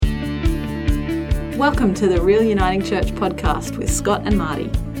Welcome to the Real Uniting Church podcast with Scott and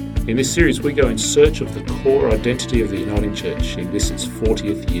Marty. In this series, we go in search of the core identity of the Uniting Church in this its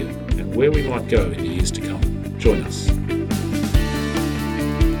 40th year and where we might go in the years to come. Join us.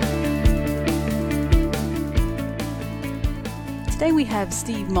 Today we have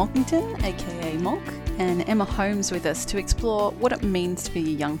Steve Molkington, aka Molk, and Emma Holmes with us to explore what it means to be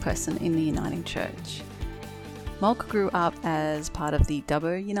a young person in the Uniting Church. Molk grew up as part of the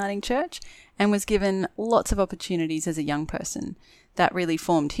Dubbo Uniting Church and was given lots of opportunities as a young person. That really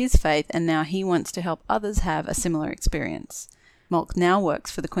formed his faith, and now he wants to help others have a similar experience. Molk now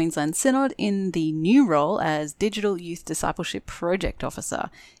works for the Queensland Synod in the new role as Digital Youth Discipleship Project Officer.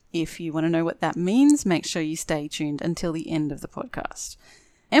 If you want to know what that means, make sure you stay tuned until the end of the podcast.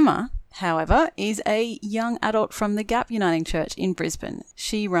 Emma, however, is a young adult from the Gap Uniting Church in Brisbane.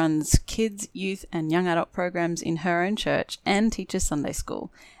 She runs kids, youth and young adult programs in her own church and teaches Sunday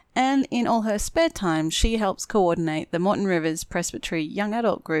school. And in all her spare time, she helps coordinate the Moreton Rivers Presbytery young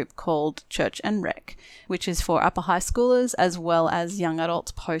adult group called Church and Rec, which is for upper high schoolers as well as young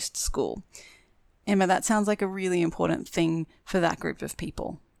adults post-school. Emma, that sounds like a really important thing for that group of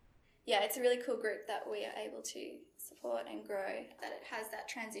people. Yeah, it's a really cool group that we are able to support and grow, that it has that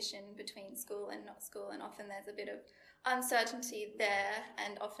transition between school and not school, and often there's a bit of uncertainty there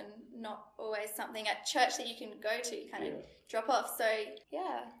and often not always something at church that you can go to, kind of drop off. So,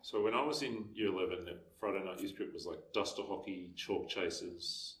 yeah. So when I was in Year 11, the Friday night youth group was like duster hockey, chalk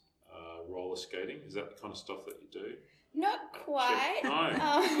chasers, roller skating. Is that the kind of stuff that you do? Not quite.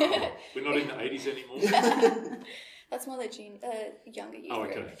 No. We're not in the 80s anymore. That's more the younger youth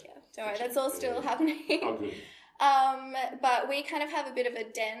okay. group. Yeah. Don't worry, that's all still happening. Oh, good. But we kind of have a bit of a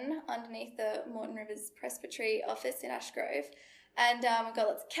den underneath the Moreton Rivers Presbytery office in Ashgrove. And we've got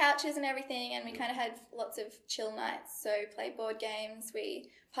lots of couches and everything, and we kind of had lots of chill nights. So play board games.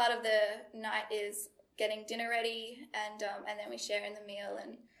 Part of the night is getting dinner ready, and then we share in the meal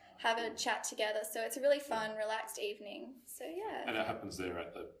and have a chat together. So it's a really fun, relaxed evening. So, yeah. And it happens there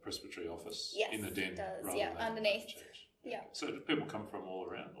at the Presbytery office? Yes, in the den? It does, rather than underneath. Church. Yeah. So do people come from all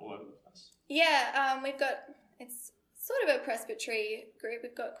over the place? Yeah, it's sort of a presbytery group.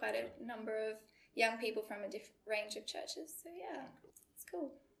 We've got quite a number of young people from a different range of churches. So, yeah, it's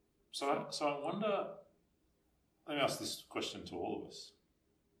cool. So I wonder, let me ask this question to all of us.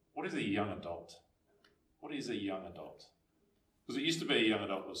 What is a young adult? What is a young adult? Because it used to be a young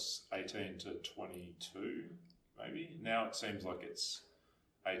adult was 18 to 22, maybe. Now it seems like it's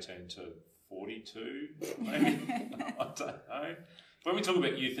 18 to 42, maybe. I don't know. When we talk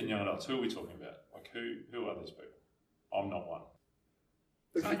about youth and young adults, who are we talking about? Like, who are these people? I'm not one.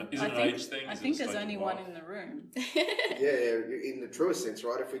 Is it an age thing? I think there's only one in the room. Yeah, in the truest sense,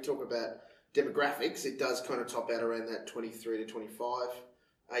 right? If we talk about demographics, it does kind of top out around that 23 to 25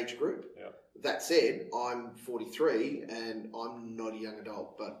 age group. Yeah. That said, I'm 43 and I'm not a young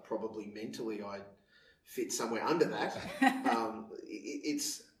adult, but probably mentally I fit somewhere under that.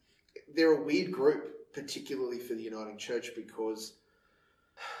 They're a weird group, particularly for the Uniting Church, because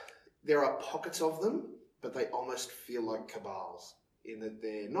there are pockets of them, but they almost feel like cabals in that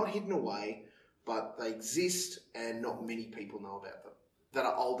they're not hidden away, but they exist and not many people know about them that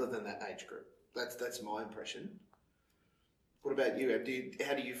are older than that age group. That's my impression. What about you, Ab?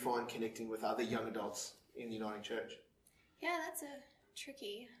 How do you find connecting with other young adults in the Uniting Church? Yeah, that's I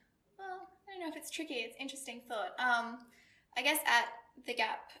don't know if it's tricky. It's an interesting thought. I guess at the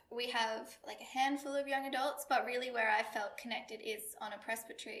Gap, we have like a handful of young adults, but really where I felt connected is on a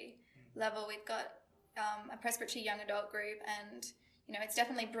presbytery level. We've got a presbytery young adult group, and it's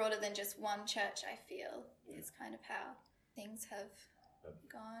definitely broader than just one church. I feel is kind of how things have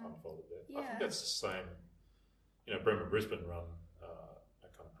gone. Unfolded there. Yeah. I think that's the same. Bremer Brisbane run a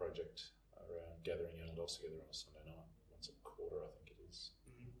kind of project around gathering young adults together on a Sunday night once a quarter, I think it is.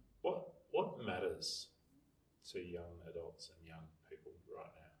 Mm-hmm. What matters to young adults and young people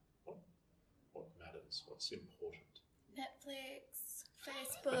right now? What matters? What's important? Netflix,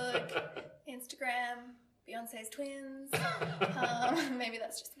 Facebook, Instagram, Beyonce's twins. Maybe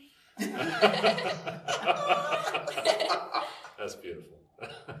that's just me. That's beautiful.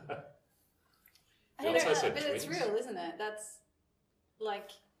 I don't know, but it's real, isn't it? That's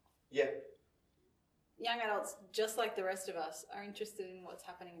like... Yeah. Young adults, just like the rest of us, are interested in what's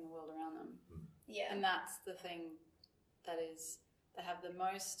happening in the world around them. Yeah. And that's the thing that is, they have the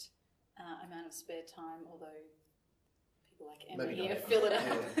most amount of spare time, although people like Emma here fill it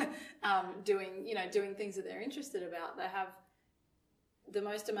up, doing things that they're interested about. They have the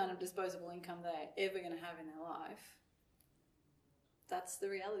most amount of disposable income they're ever going to have in their life. That's the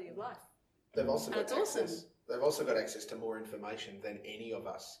reality of life. They've also got access. Awesome. They've also got access to more information than any of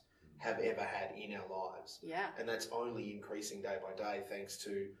us have ever had in our lives. Yeah. And that's only increasing day by day thanks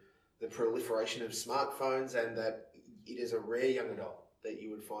to the proliferation of smartphones, and that it is a rare young adult that you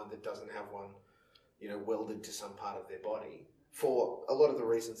would find that doesn't have one, welded to some part of their body. For a lot of the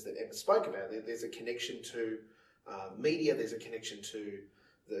reasons that Emma spoke about, there's a connection to media, there's a connection to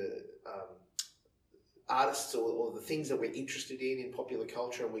the artists or the things that we're interested in popular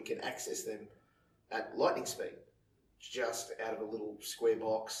culture, and we can access them at lightning speed, just out of a little square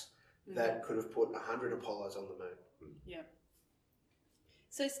box that could have put 100 Apollos on the moon. Yeah.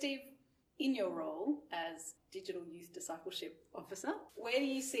 So Steve, in your role as Digital Youth Discipleship Officer, where do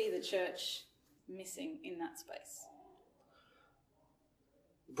you see the church missing in that space?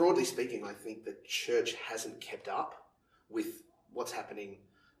 Broadly speaking, I think the church hasn't kept up with what's happening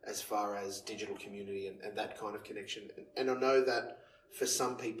as far as digital community and that kind of connection. And I know that for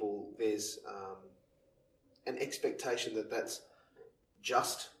some people there's an expectation that that's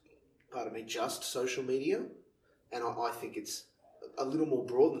just social media. And I think it's a little more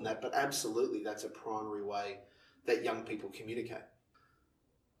broad than that, but absolutely that's a primary way that young people communicate.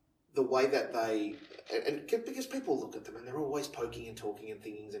 The way that because people look at them and they're always poking and talking and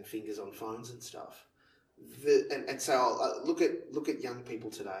things and fingers on phones and stuff. So I'll look at young people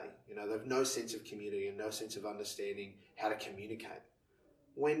today. They have no sense of community and no sense of understanding how to communicate.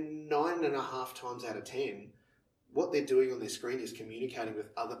 When 9.5 times out of 10, what they're doing on their screen is communicating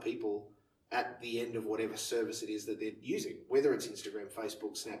with other people at the end of whatever service it is that they're using, whether it's Instagram,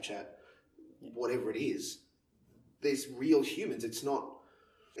 Facebook, Snapchat, whatever it is. There's real humans. It's not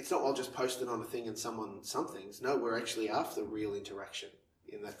I'll just post it on a thing and somethings. No, we're actually after real interaction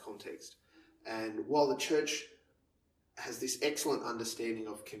in that context. And while the church has this excellent understanding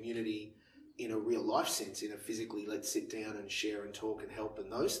of community in a real life sense, in a physically let's sit down and share and talk and help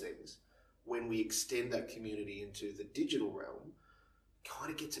and those things, when we extend that community into the digital realm,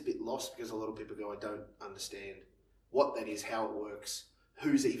 kind of gets a bit lost because a lot of people go, I don't understand what that is, how it works,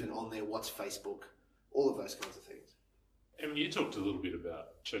 who's even on there, what's Facebook, all of those kinds of things. And you talked a little bit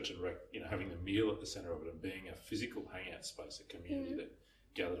about Church and Rec, having the meal at the centre of it and being a physical hangout space, a community that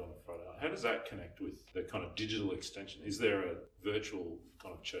gathered on a Friday night. How does that connect with the kind of digital extension? Is there a virtual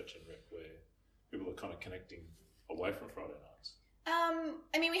kind of Church and Rec where people are kind of connecting away from Friday nights?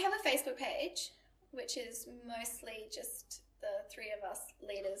 We have a Facebook page, which is mostly just the three of us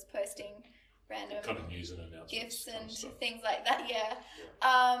leaders posting random kind of news and announcements, gifts and stuff. things like that.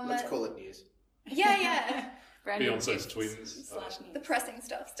 Let's call it news. Yeah. Beyonce's twins. The pressing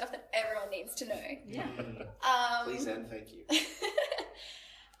stuff that everyone needs to know. Yeah. Please and thank you.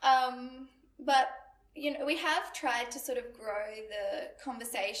 But, we have tried to sort of grow the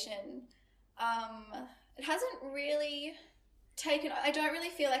conversation. It hasn't really I don't really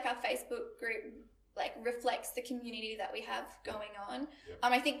feel like our Facebook group reflects the community that we have going on. Yep.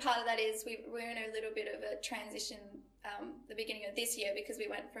 I think part of that is we're in a little bit of a transition the beginning of this year, because we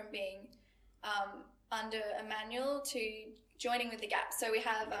went from being under a manual to joining with the Gap. So we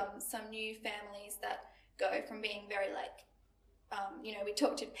have some new families that go from being very we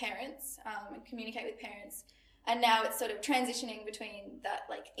talk to parents and communicate with parents, and now it's sort of transitioning between that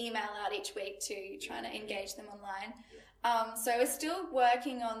email out each week to trying to engage them online. So we're still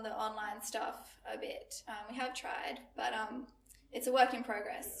working on the online stuff a bit. We have tried, but it's a work in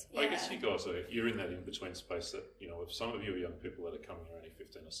progress. Yeah. I guess you guys you're in that in-between space that, if some of you are young people that are coming are only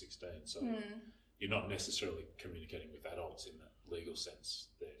 15 or 16, so you're not necessarily communicating with adults in that legal sense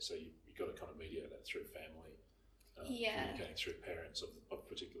there. So you've got to kind of mediate that through family, communicating through parents of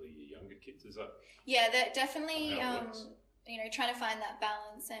particularly your younger kids. Is that? Yeah, that definitely, trying to find that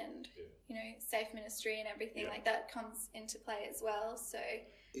balance and, safe ministry and everything like that comes into play as well. So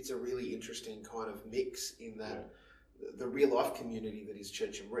it's a really interesting kind of mix in that the real life community that is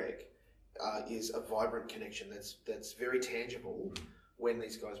Church and Rec is a vibrant connection that's very tangible when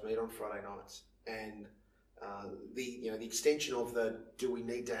these guys meet on Friday nights. And the extension of do we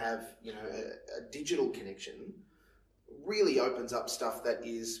need to have a digital connection really opens up stuff that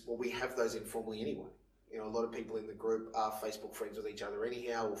is, we have those informally anyway. A lot of people in the group are Facebook friends with each other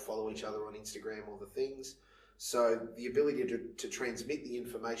anyhow, or follow each other on Instagram or the things. So the ability to transmit the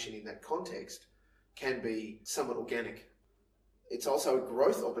information in that context can be somewhat organic. It's also a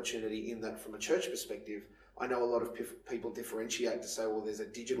growth opportunity in that, from a church perspective, I know a lot of people differentiate to say, well, there's a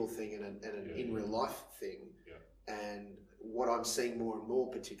digital thing and an in real life thing. Yeah. And what I'm seeing more and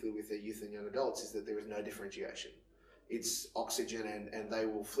more, particularly with their youth and young adults, is that there is no differentiation. It's oxygen, and they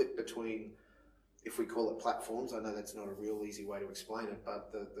will flip between, if we call it platforms, I know that's not a real easy way to explain it,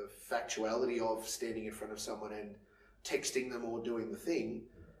 but the factuality of standing in front of someone and texting them or doing the thing,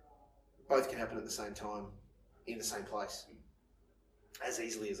 both can happen at the same time in the same place. as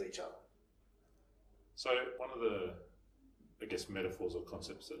easily as each other. So one of the, I guess, metaphors or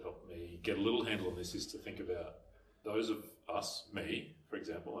concepts that help me get a little handle on this is to think about those of us, me, for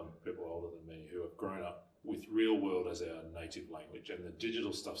example, and people older than me who have grown up with real world as our native language, and the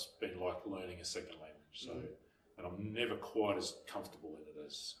digital stuff's been like learning a second language. So, and I'm never quite as comfortable in it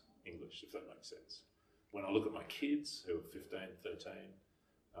as English, if that makes sense. When I look at my kids who are 15, 13,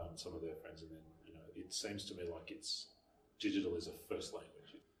 some of their friends, and then, it seems to me like digital is a first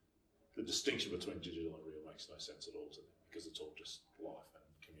language. The distinction between digital and real makes no sense at all to them because it's all just life and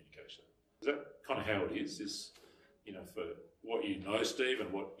communication. Is that kind of how it is? For what you know, Steve,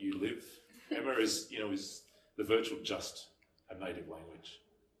 and what you live, Emma, is the virtual just a native language?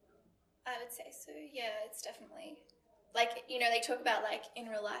 I would say so. Yeah, it's definitely they talk about in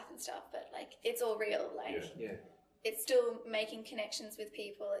real life and stuff, but it's all real. It's still making connections with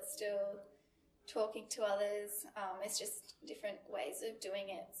people. It's still talking to others. It's just different ways of doing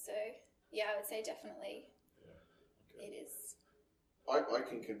it. So yeah, I would say definitely it is. I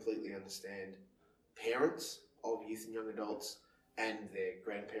can completely understand parents of youth and young adults and their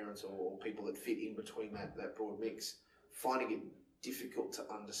grandparents or people that fit in between that broad mix finding it difficult to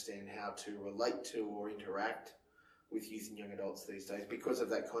understand how to relate to or interact with youth and young adults these days because of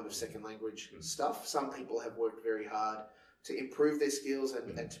that kind of second language stuff. Some people have worked very hard to improve their skills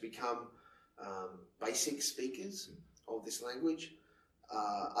and to become basic speakers of this language.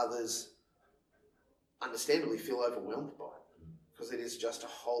 Others understandably feel overwhelmed by it because it is just a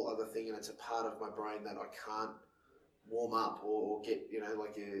whole other thing, and it's a part of my brain that I can't warm up or get,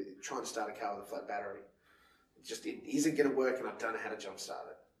 like you're trying to start a car with a flat battery. It isn't going to work, and I don't know how to jumpstart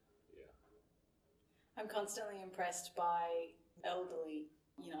it. I'm constantly impressed by elderly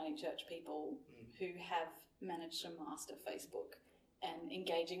Uniting Church people who have managed to master Facebook and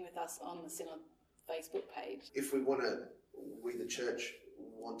engaging with us on the Synod Facebook page. If we the church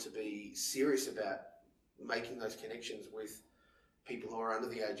want to be serious about making those connections with people who are under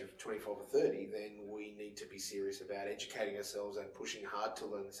the age of 25 or 30, then we need to be serious about educating ourselves and pushing hard to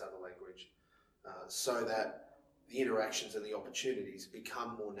learn this other language so that the interactions and the opportunities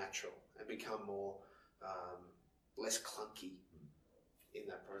become more natural and become more less clunky in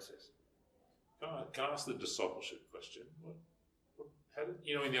that process. Can I ask the discipleship question?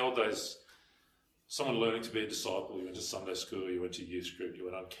 In the old days, someone learning to be a disciple, you went to Sunday school, you went to youth group, you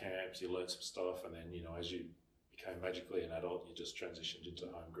went on camps, you learned some stuff, and then, as you became magically an adult, you just transitioned into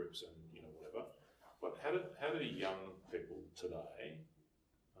home groups and, whatever. But how do young people today...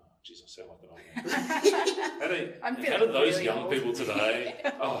 Oh, geez, I sound like an old man. How do those really young old. People today...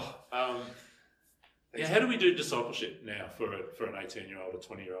 how do we do discipleship now for an 18-year-old, a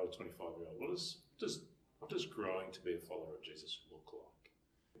 20-year-old, a 25-year-old? What does growing to be a follower of Jesus look like?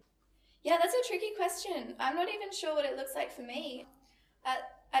 Yeah, that's a tricky question. I'm not even sure what it looks like for me.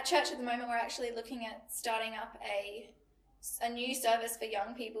 At church at the moment, we're actually looking at starting up a new service for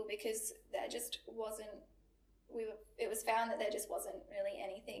young people because there just wasn't. It was found that there just wasn't really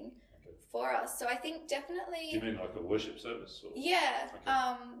anything for us. So I think definitely. Do you mean like a worship service? Or? Yeah,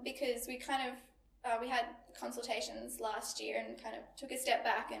 because we kind of. We had consultations last year and kind of took a step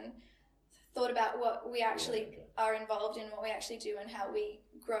back and thought about what we actually are involved in, what we actually do, and how we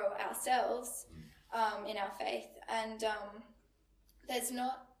grow ourselves in our faith. And there's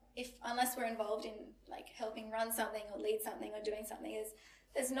not, unless we're involved in helping run something or lead something or doing something,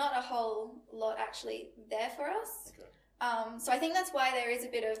 there's not a whole lot actually there for us. Okay. So I think that's why there is a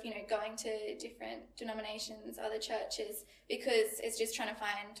bit of going to different denominations, other churches, because it's just trying to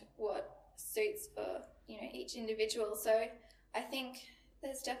find what suits for each individual. So I think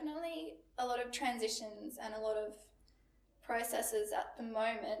there's definitely a lot of transitions and a lot of processes at the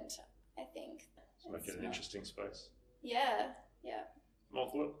moment. I think it's making an interesting space. Yeah.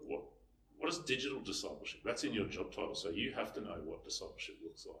 Mark, what is digital discipleship? That's in your job title, so you have to know what discipleship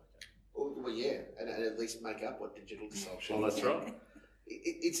looks like. Well, yeah, and at least make up what digital discipleship. Well, that's right.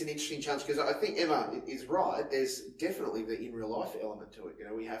 It's an interesting challenge because I think Emma is right. There's definitely the in real life element to it.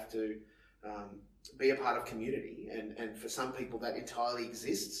 We have to be a part of community, and for some people that entirely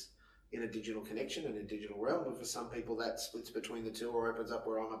exists in a digital connection and a digital realm, but for some people that splits between the two or opens up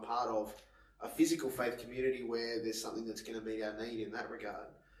where I'm a part of a physical faith community where there's something that's going to meet our need in that regard.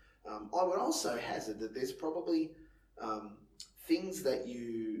 I would also hazard that there's probably things that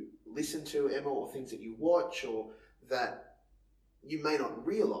you listen to, Emma, or things that you watch, or that you may not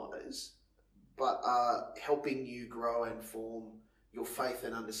realise, but are helping you grow and form your faith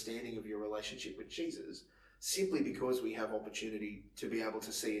and understanding of your relationship with Jesus, simply because we have opportunity to be able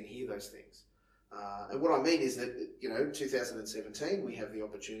to see and hear those things. And what I mean is that, 2017, we have the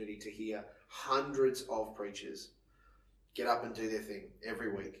opportunity to hear hundreds of preachers get up and do their thing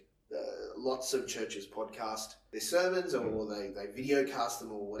every week. Lots of churches podcast their sermons, or they video cast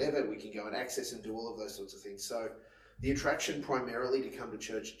them, or whatever. We can go and access and do all of those sorts of things. So the attraction primarily to come to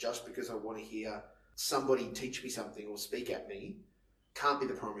church just because I want to hear somebody teach me something or speak at me can't be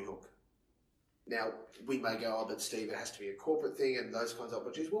the primary hook. Now, we may go, oh, but Steve, it has to be a corporate thing and those kinds of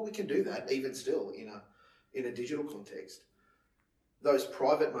opportunities. Well, we can do that even still in a digital context. Those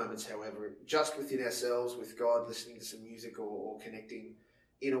private moments, however, just within ourselves, with God, listening to some music or connecting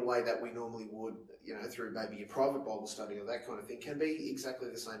in a way that we normally would, through maybe a private Bible study or that kind of thing, can be exactly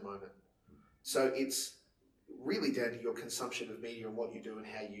the same moment. So it's really down to your consumption of media and what you do and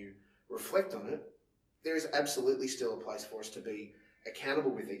how you reflect on it. There is absolutely still a place for us to be accountable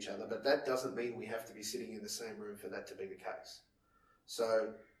with each other, but that doesn't mean we have to be sitting in the same room for that to be the case.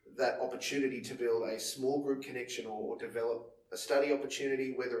 So that opportunity to build a small group connection or develop a study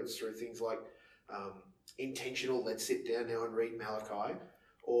opportunity, whether it's through things like intentional, let's sit down now and read Malachi,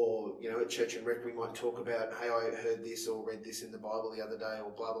 or, at Church and Rec we might talk about, hey, I heard this or read this in the Bible the other day, or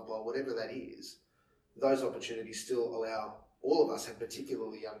blah, blah, blah, whatever that is. Those opportunities still allow all of us, and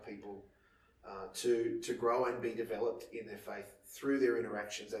particularly young people, to grow and be developed in their faith through their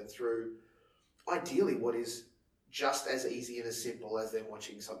interactions and through, ideally, what is just as easy and as simple as them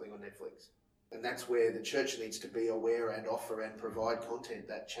watching something on Netflix. And that's where the church needs to be aware and offer and provide content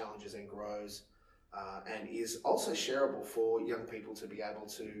that challenges and grows and is also shareable for young people to be able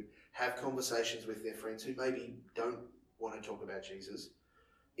to have conversations with their friends who maybe don't want to talk about Jesus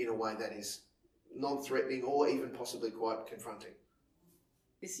in a way that is non-threatening or even possibly quite confronting.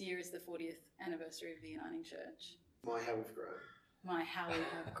 This year is the 40th anniversary of the Uniting Church. My, how we've grown. My, how we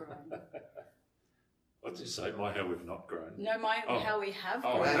have grown. What did you say? My, how we've not grown? No, how we have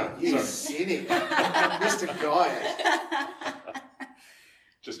grown. Wow, you cynic. Mr. Guy.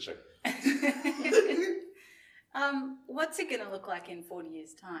 Just check. What's it going to look like in 40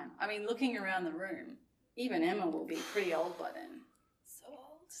 years' time? I mean, looking around the room, even Emma will be pretty old by then. So old.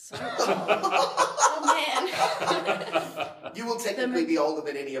 Oh, man. You will technically be older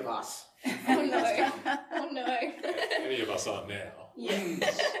than any of us. Oh, no. Oh, no. Any of us are now. Yeah.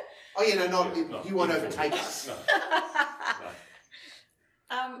 Oh, you won't overtake us.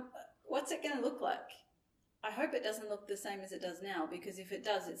 No. What's it going to look like? I hope it doesn't look the same as it does now, because if it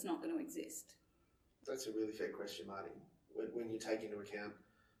does, it's not going to exist. That's a really fair question, Marty. When you take into account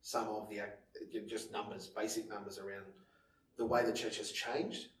some of the just numbers, basic numbers around the way the church has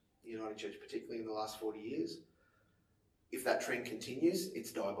changed, the Uniting Church particularly in the last 40 years, if that trend continues,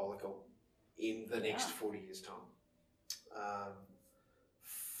 it's diabolical in the next 40 years' time.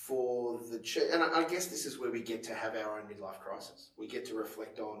 For the church, and I guess this is where we get to have our own midlife crisis. We get to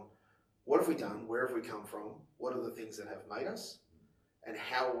reflect on what have we done, where have we come from, what are the things that have made us, and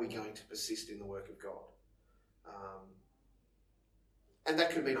how are we going to persist in the work of God. And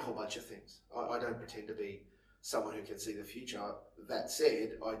that could mean a whole bunch of things. I don't pretend to be someone who can see the future. That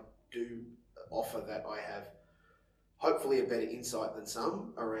said, I do offer that I have hopefully a better insight than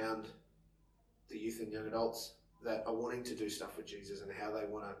some around the youth and young adults that are wanting to do stuff with Jesus and how they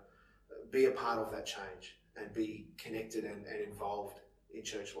want to be a part of that change and be connected and involved in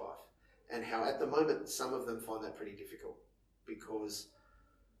church life. And how at the moment some of them find that pretty difficult, because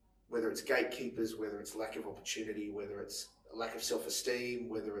whether it's gatekeepers, whether it's lack of opportunity, whether it's a lack of self-esteem,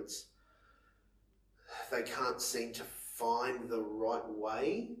 whether it's they can't seem to find the right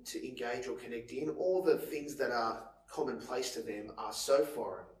way to engage or connect in, all the things that are commonplace to them are so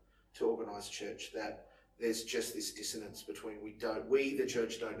foreign to organised church that there's just this dissonance between we the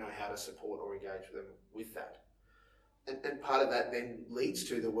church don't know how to support or engage with them with that. And part of that then leads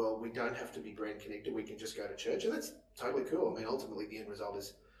to we don't have to be brand connected, we can just go to church, and that's totally cool. I mean, ultimately the end result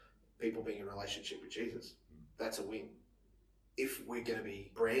is people being in a relationship with Jesus. That's a win. If we're going to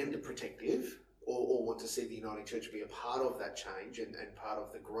be brand protective or want to see the Uniting Church be a part of that change and part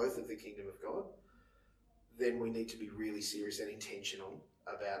of the growth of the kingdom of God, then we need to be really serious and intentional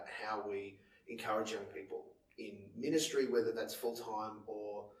about how we encourage young people in ministry, whether that's full-time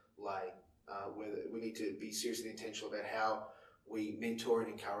or lay. Whether we need to be serious and intentional about how we mentor and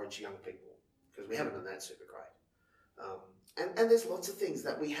encourage young people, because we haven't done that super great. And there's lots of things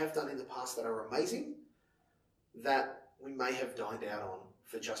that we have done in the past that are amazing that we may have dined out on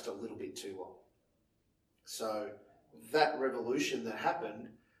for just a little bit too long. So that revolution that happened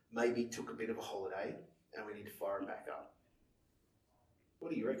maybe took a bit of a holiday and we need to fire it back up.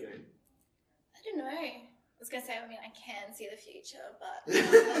 What do you reckon? I don't know. I was going to say, I can see the future, but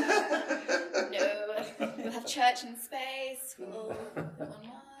no. We'll have church in space. We'll live on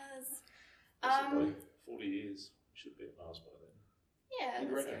Mars. Possibly 40 years. We should be at Mars by then. Yeah, You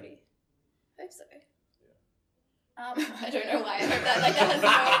that's reckon? already. Hope so. I don't know why I hope that. Like, that has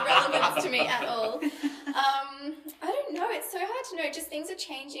no relevance to me at all. I don't know. It's so hard to know. Just things are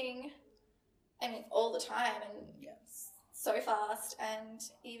changing, I mean, all the time and so fast. And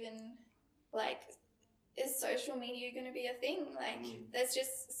even, like, is social media going to be a thing? Like, there's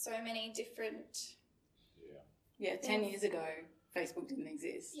just so many different... Yeah, 10 years ago, Facebook didn't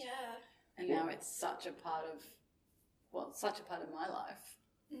exist. Yeah. And now it's such a part of my life.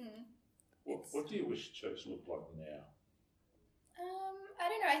 Mm. What do you wish church looked like now? I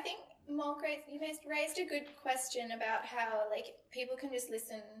don't know. I think Molk raised a good question about how, like, people can just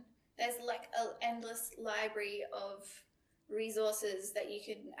listen. There's, like, an endless library of resources that you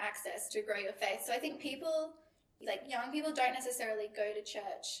can access to grow your faith. So I think people, like, young people don't necessarily go to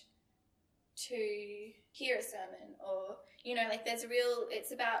church to hear a sermon or, you know, like,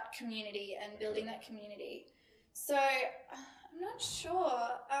 it's about community and building that community. So I'm not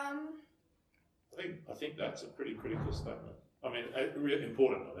sure. I think that's a pretty critical statement. I mean, really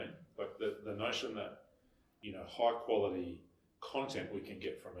important. I mean, like the notion that, you know, high quality content we can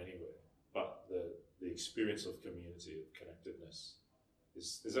get from anywhere, but the experience of community, of connectedness,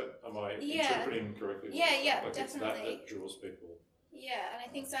 is that, am I interpreting correctly? Yeah, like definitely. It's that draws people. Yeah, and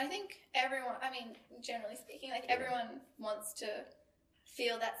I think so. I think everyone, I mean, generally speaking, like, everyone wants to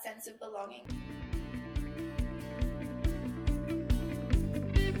feel that sense of belonging.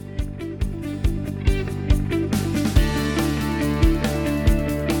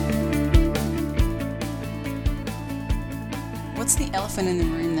 What's the elephant in the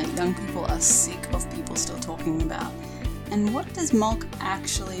room that young people are sick of people still talking about? And what does Molk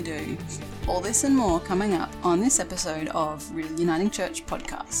actually do? All this and more coming up on this episode of Really Uniting Church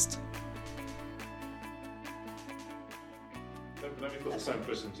podcast. Let me put the same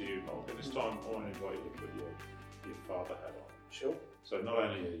question to you, Molk. And this time I want to invite you to put your father hat on. Sure. So not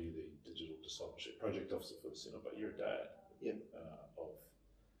only are you the digital discipleship project officer for the Synod, but you're a dad of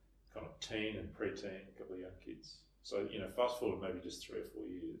kind of teen and pre-teen, a couple of young kids. So, you know, fast forward maybe just 3 or 4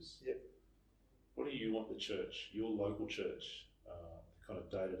 years. Yep. What do you want the church, your local church, kind of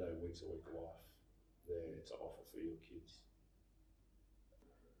day-to-day, week-to-week life there to offer for your kids?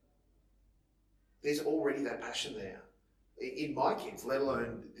 There's already that passion there. In my kids, let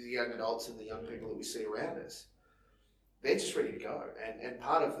alone the young adults and the young people that we see around us, they're just ready to go. And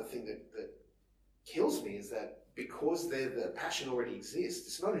part of the thing that kills me is that because the passion already exists,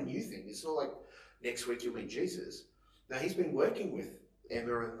 it's not a new thing. It's not like next week you'll meet Jesus. Now, he's been working with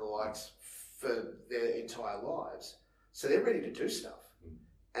Emma and the likes for their entire lives. So they're ready to do stuff.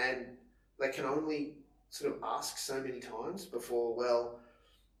 And they can only sort of ask so many times before, well,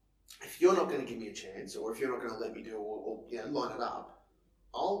 if you're not going to give me a chance, or if you're not going to let me do or you know, line it up,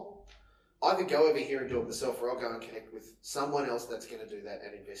 I'll either go over here and do it myself, or I'll go and connect with someone else that's going to do that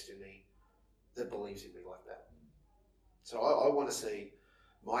and invest in me, that believes in me like that. So I want to see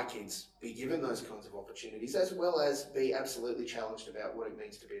my kids be given those kinds of opportunities, as well as be absolutely challenged about what it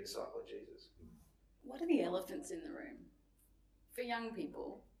means to be a disciple of Jesus. What are the elephants in the room? For young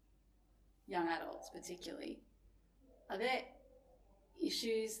people, young adults particularly, are there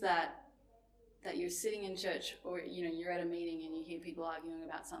issues that you're sitting in church, or, you know, you're at a meeting and you hear people arguing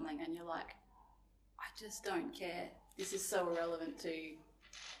about something and you're like, I just don't care. This is so irrelevant to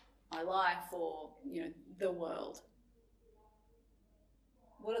my life or, you know, the world.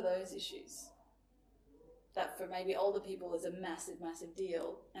 What are those issues? That for maybe older people is a massive, massive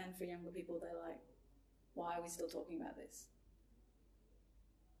deal, and for younger people they're like, why are we still talking about this?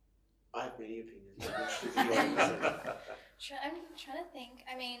 I have many opinions. I'm trying to think.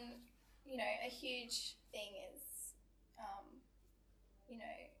 I mean, you know, a huge thing is, you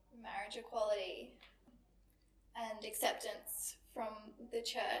know, marriage equality and acceptance from the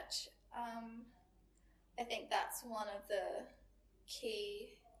church. I think that's one of the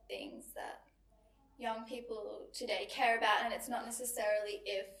key things that young people today care about, and it's not necessarily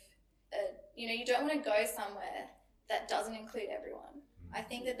if, you know, you don't want to go somewhere that doesn't include everyone. I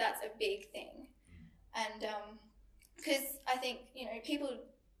think that that's a big thing. And because I think, you know, people,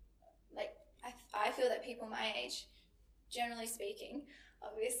 like, I feel that people my age, generally speaking,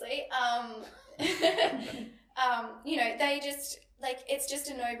 obviously, you know, they just, like, it's just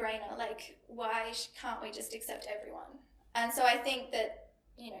a no-brainer. Like, why can't we just accept everyone? And so I think that,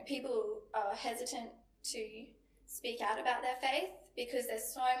 you know, people are hesitant to speak out about their faith because there's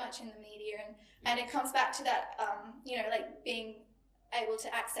so much in the media, and it comes back to that, you know, like, being able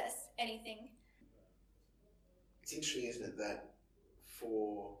to access anything. It's interesting, isn't it, that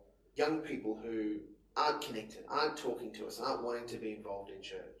for young people who aren't connected, aren't talking to us, aren't wanting to be involved in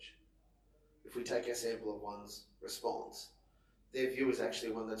church, if we take our sample of one's response, their view is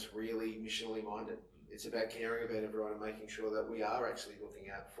actually one that's really missionally minded. It's about caring about everyone and making sure that we are actually looking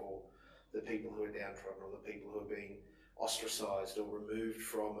out for the people who are downtrodden, or the people who are being ostracised or removed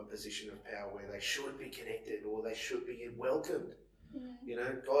from a position of power where they should be connected or they should be welcomed. You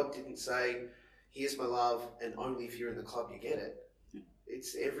know, God didn't say, here's my love, and only if you're in the club you get it.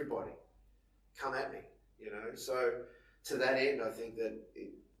 It's everybody. Come at me, you know. So to that end, I think that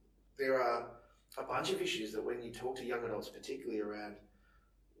there are a bunch of issues that when you talk to young adults, particularly around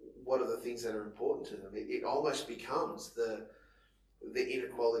what are the things that are important to them, it almost becomes the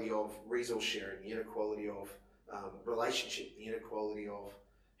inequality of resource sharing, the inequality of relationship, the inequality of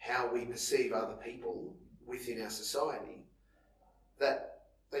how we perceive other people within our society, that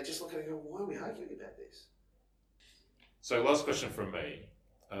they just look at it and go, why are we arguing about this? So last question from me.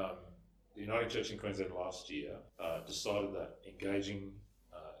 The Uniting Church in Queensland last year decided that engaging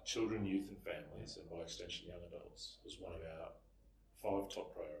children, youth and families, and by extension young adults, was one of our 5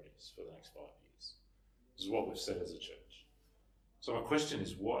 top priorities for the next 5 years. This is what we've said as a church. So my question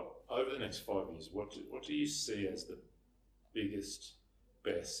is, what over the next 5 years, what do you see as the biggest,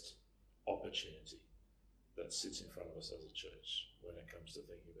 best opportunity that sits in front of us as a church when it comes to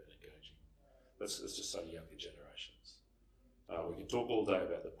thinking about engaging? Let's just say younger generations. We can talk all day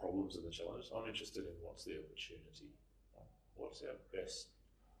about the problems and the challenges. I'm interested in what's the opportunity. What's our best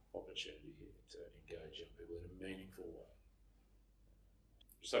opportunity here to engage young people in a meaningful way?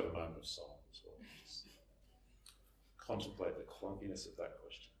 Just have a moment of silence while we just contemplate the clunkiness of that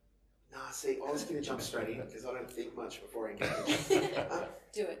question. Nah, see, I was going to jump straight in because I don't think much before I engage.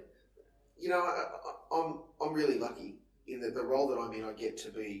 Do it. You know, I'm really lucky in that the role that I'm in, I get to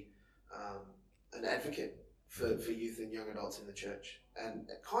be an advocate for youth and young adults in the church, and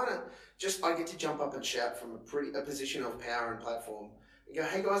kind of just I get to jump up and shout from a position of power and platform and go,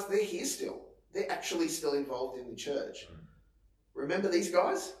 hey guys, they're here still. They're actually still involved in the church. Remember these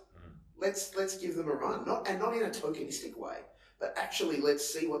guys? Let's give them a run, not in a tokenistic way, but actually let's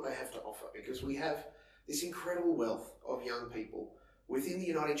see what they have to offer, because we have this incredible wealth of young people within the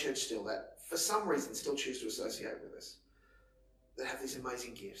Uniting Church still that for some reason still choose to associate with us, that have these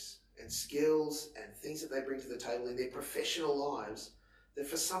amazing gifts and skills and things that they bring to the table in their professional lives that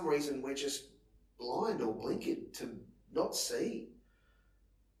for some reason we're just blind or blinkered to not see.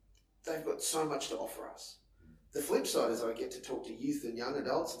 They've got so much to offer us. The flip side is I get to talk to youth and young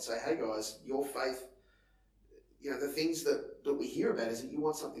adults and say, hey guys, your faith, you know, the things that we hear about is that you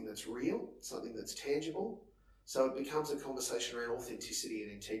want something that's real, something that's tangible. So it becomes a conversation around authenticity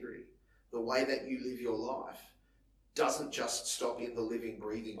and integrity. The way that you live your life doesn't just stop in the living,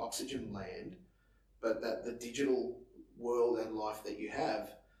 breathing oxygen land, but that the digital world and life that you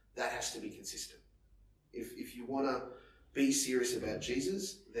have, that has to be consistent. If you want to be serious about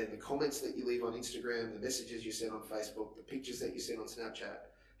Jesus, then the comments that you leave on Instagram, the messages you send on Facebook, the pictures that you send on Snapchat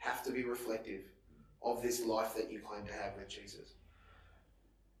have to be reflective of this life that you claim to have with Jesus.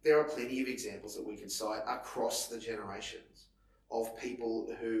 There are plenty of examples that we can cite across the generations of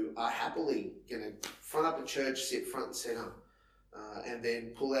people who are happily going to front up a church, sit front and centre, and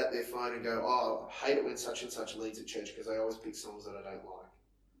then pull out their phone and go, oh, I hate it when such and such leads at church because they always pick songs that I don't like.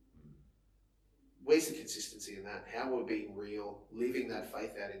 Where's the consistency in that? How we're being real, living that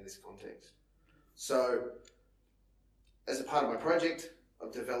faith out in this context. So, as a part of my project,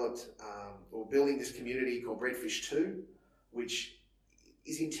 I've developed or building this community called Breadfish 2, which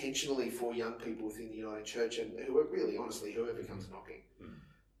is intentionally for young people within the Uniting Church and who are really, honestly, whoever comes knocking.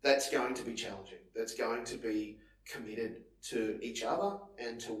 That's going to be challenging. That's going to be committed to each other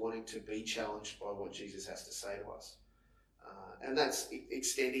and to wanting to be challenged by what Jesus has to say to us. And that's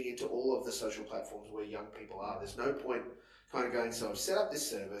extending into all of the social platforms where young people are. There's no point kind of going, so I've set up this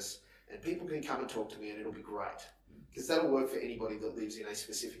service and people can come and talk to me and it'll be great. Because that'll work for anybody that lives in a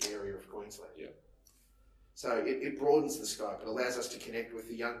specific area of Queensland. Yeah. So it broadens the scope. It allows us to connect with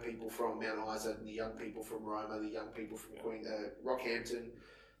the young people from Mount Isa, and the young people from Roma, the young people from Rockhampton,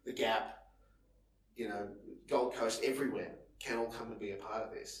 the Gap, you know, Gold Coast, everywhere can all come and be a part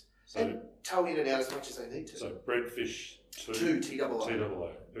of this. So, and toe in and out as much as they need to. So Breadfish 2 TOO.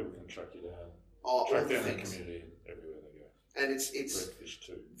 People can track you down. Oh, track all down the things. community everywhere they go. And it's Breadfish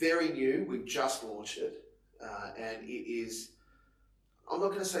 2. very new. We've just launched it. And it is, I'm not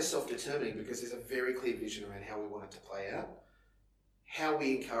going to say self-determining because there's a very clear vision around how we want it to play out. How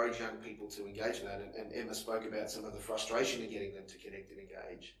we encourage young people to engage in that, and Emma spoke about some of the frustration in getting them to connect and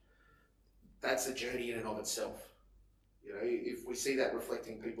engage. That's a journey in and of itself. You know, if we see that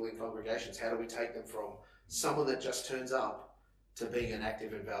reflecting people in congregations, how do we take them from someone that just turns up to being an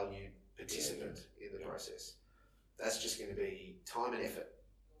active and valued participant in the process? That's just going to be time and effort.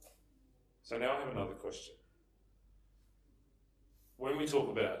 So now I have another question. When we talk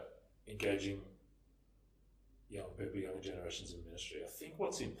about engaging young people, younger generations in ministry. I think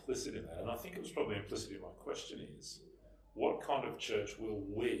what's implicit in that, and I think it was probably implicit in my question, is what kind of church will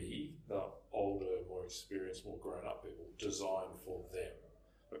we, the older, more experienced, more grown-up people, design for them?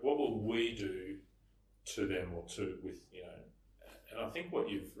 Like, what will we do to them or with, and I think what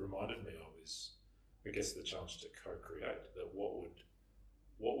you've reminded me of is, I guess, the challenge to co-create, that what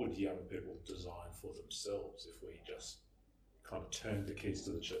would young people design for themselves if we just kind of turned the keys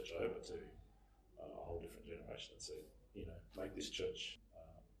to the church over to a whole different generation and said, make this church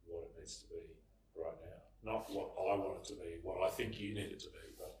what it needs to be right now. Not what I want it to be, what I think you need it to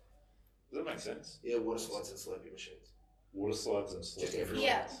be. But does that make sense? Yeah, water slides and Slurpee machines. Water slides and Slurpee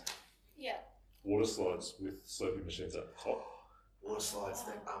machines. Yeah. Water slides with Slurpee machines at the top. Water slides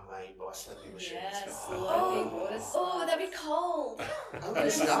that are made by Slurpee machines. Yes, Oh, that'd be cold. I'm going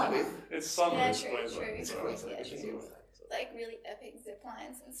to start with. It's summer. Yeah, it's true. Queensland. Yeah, true. Like really epic zip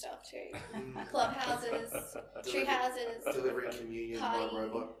lines and stuff too. Clubhouses, tree houses. Delivering communion by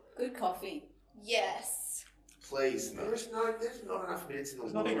robot. Good coffee. Yes. Please, there's not enough minutes in the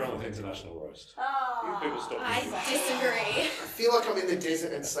There's world. nothing wrong with international roast. People stop I doing that. disagree. I feel like I'm in the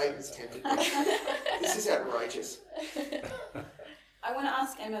desert and Satan's tempted me. This is outrageous. I want to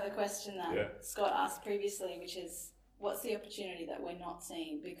ask Emma the question that Yeah. Scott asked previously, which is, what's the opportunity that we're not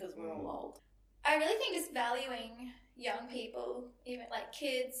seeing because we're all old? I really think just valuing young people, even like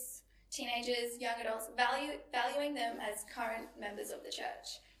kids, teenagers, young adults, valuing them as current members of the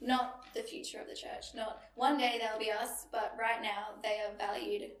church, not the future of the church. Not one day they'll be us, but right now they are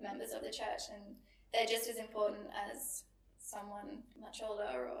valued members of the church, and they're just as important as someone much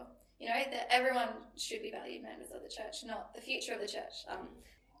older, or that everyone should be valued members of the church, not the future of the church.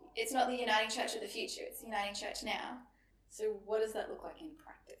 It's not the uniting church of the future; it's the uniting church now. So what does that look like in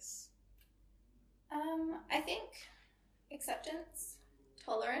practice? I think acceptance,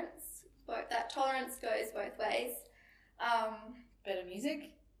 tolerance. That tolerance goes both ways. Better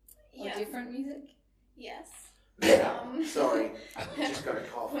music? Or Yeah. different music? Yes. Sorry, just got a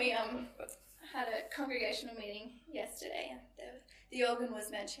cough. We had a congregational meeting yesterday. The organ was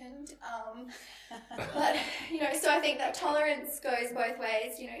mentioned. But so I think that tolerance goes both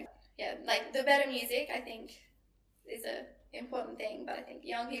ways. Like the better music, I think, is a important thing. But I think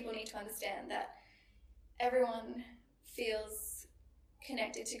young people need to understand that everyone feels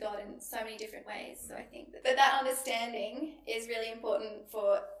connected to God in so many different ways. So I think that understanding is really important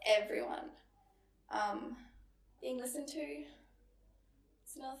for everyone. Being listened to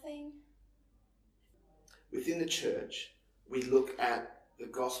is another thing. Within the church, we look at the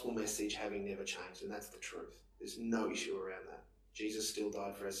gospel message having never changed, and that's the truth. There's no issue around that. Jesus still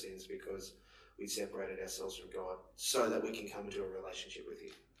died for our sins because we separated ourselves from God so that we can come into a relationship with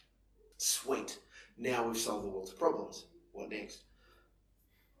Him. Sweet. Now we've solved the world's problems. What next?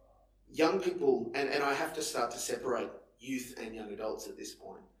 Young people, and I have to start to separate youth and young adults at this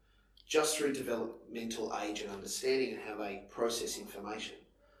point, just through developmental age and understanding and how they process information.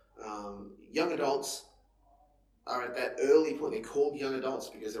 Young adults are at that early point. They're called young adults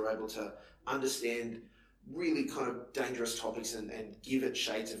because they're able to understand really kind of dangerous topics and give it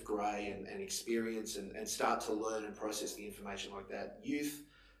shades of grey and experience and start to learn and process the information like that. Youth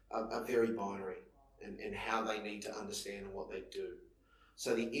are very binary and how they need to understand and what they do.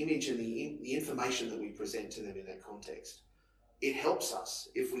 So the image and the information that we present to them in that context, it helps us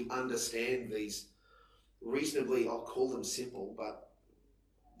if we understand these reasonably, I'll call them simple, but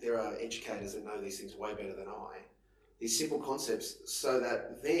there are educators that know these things way better than I, these simple concepts, so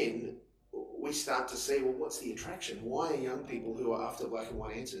that then we start to see, well, what's the attraction? Why are young people who are after black and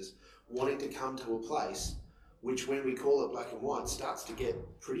white answers wanting to come to a place which, when we call it black and white, starts to get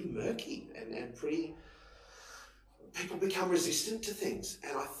pretty murky and pretty... People become resistant to things.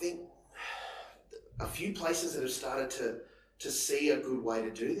 And I think a few places that have started to see a good way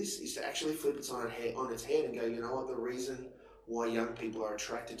to do this is to actually flip it on its head and go, you know what, the reason why young people are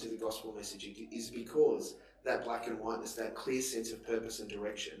attracted to the gospel message is because that black and whiteness, that clear sense of purpose and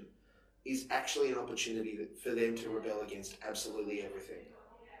direction, is actually an opportunity for them to rebel against absolutely everything.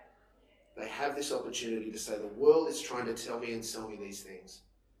 They have this opportunity to say, the world is trying to tell me and sell me these things.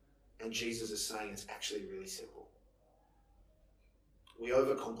 And Jesus is saying it's actually really simple. We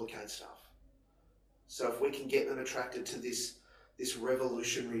overcomplicate stuff. So if we can get them attracted to this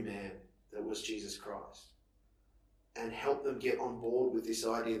revolutionary man that was Jesus Christ, and help them get on board with this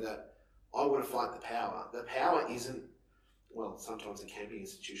idea that I want to fight the power. The power isn't, well, sometimes it can be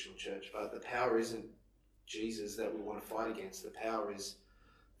institutional church, but the power isn't Jesus that we want to fight against. The power is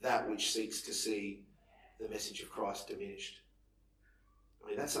that which seeks to see the message of Christ diminished. I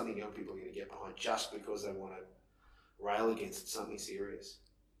mean, that's something young people are going to get behind just because they want to rail against something serious.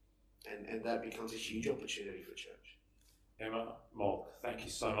 And that becomes a huge opportunity for church. Emma, Molk, thank you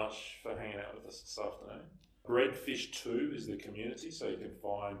so much for hanging out with us this afternoon. Breadfish2 is the community, so you can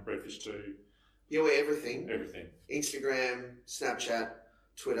find Breadfish2. Yeah, we're everything. Everything. Instagram, Snapchat,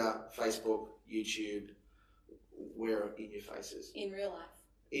 Twitter, Facebook, YouTube. We're in your faces. In real life.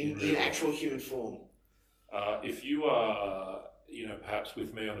 In actual human form. If you are, perhaps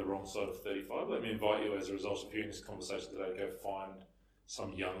with me on the wrong side of 35, let me invite you, as a result of hearing this conversation today, go find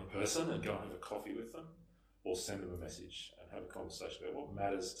some young person and go and have a coffee with them, or send them a message and have a conversation about what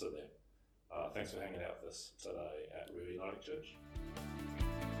matters to them. Thanks for hanging out with us today at River Uniting Church.